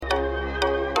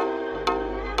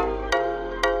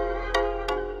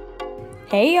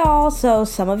Hey y'all, so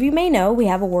some of you may know we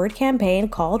have a word campaign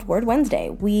called Word Wednesday.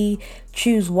 We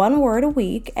choose one word a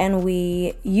week and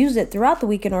we use it throughout the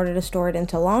week in order to store it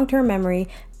into long-term memory,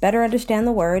 better understand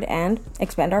the word, and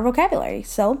expand our vocabulary.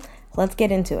 So let's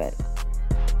get into it.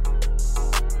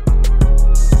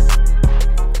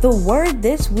 The word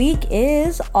this week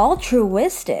is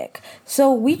altruistic.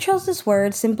 So we chose this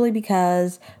word simply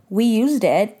because we used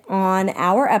it on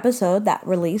our episode that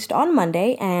released on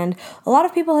Monday, and a lot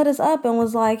of people hit us up and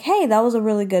was like, hey, that was a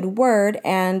really good word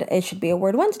and it should be a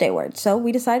Word Wednesday word. So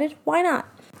we decided, why not?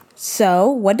 So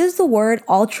what does the word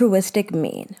altruistic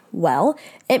mean? Well,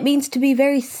 it means to be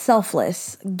very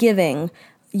selfless, giving.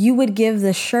 You would give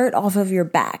the shirt off of your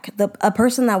back. A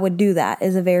person that would do that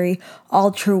is a very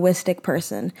altruistic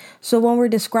person. So when we're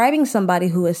describing somebody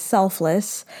who is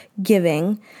selfless,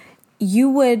 giving, you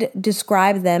would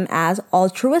describe them as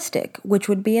altruistic, which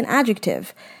would be an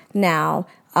adjective. Now,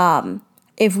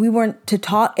 if we were to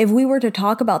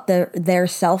talk about their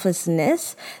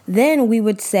selflessness, then we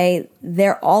would say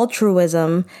their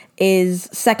altruism is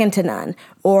second to none,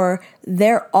 or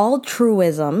their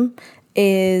altruism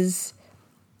is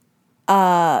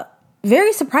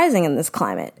very surprising in this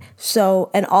climate. So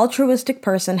an altruistic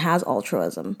person has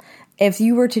altruism. If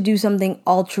you were to do something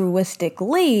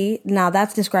altruistically, now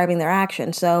that's describing their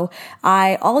action. So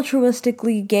I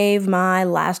altruistically gave my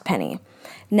last penny.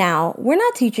 Now, we're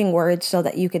not teaching words so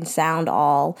that you can sound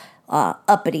all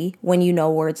uppity when you know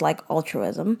words like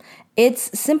altruism.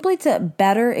 It's simply to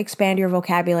better expand your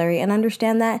vocabulary and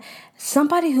understand that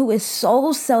somebody who is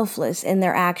so selfless in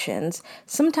their actions,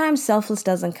 sometimes selfless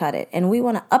doesn't cut it, and we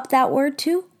want to up that word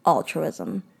to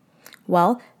altruism.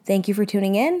 Well, thank you for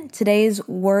tuning in. Today's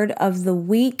word of the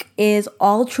week is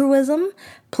altruism.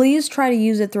 Please try to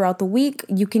use it throughout the week.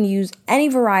 You can use any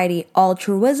variety.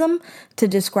 Altruism to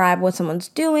describe what someone's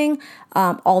doing,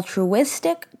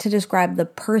 altruistic to describe the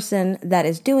person that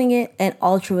is doing it, and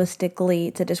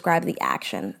altruistically to describe the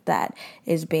action that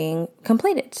is being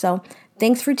completed. So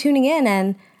thanks for tuning in,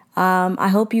 and I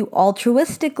hope you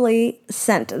altruistically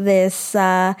sent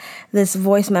this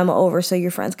voice memo over so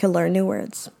your friends could learn new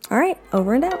words. All right,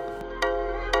 over and out.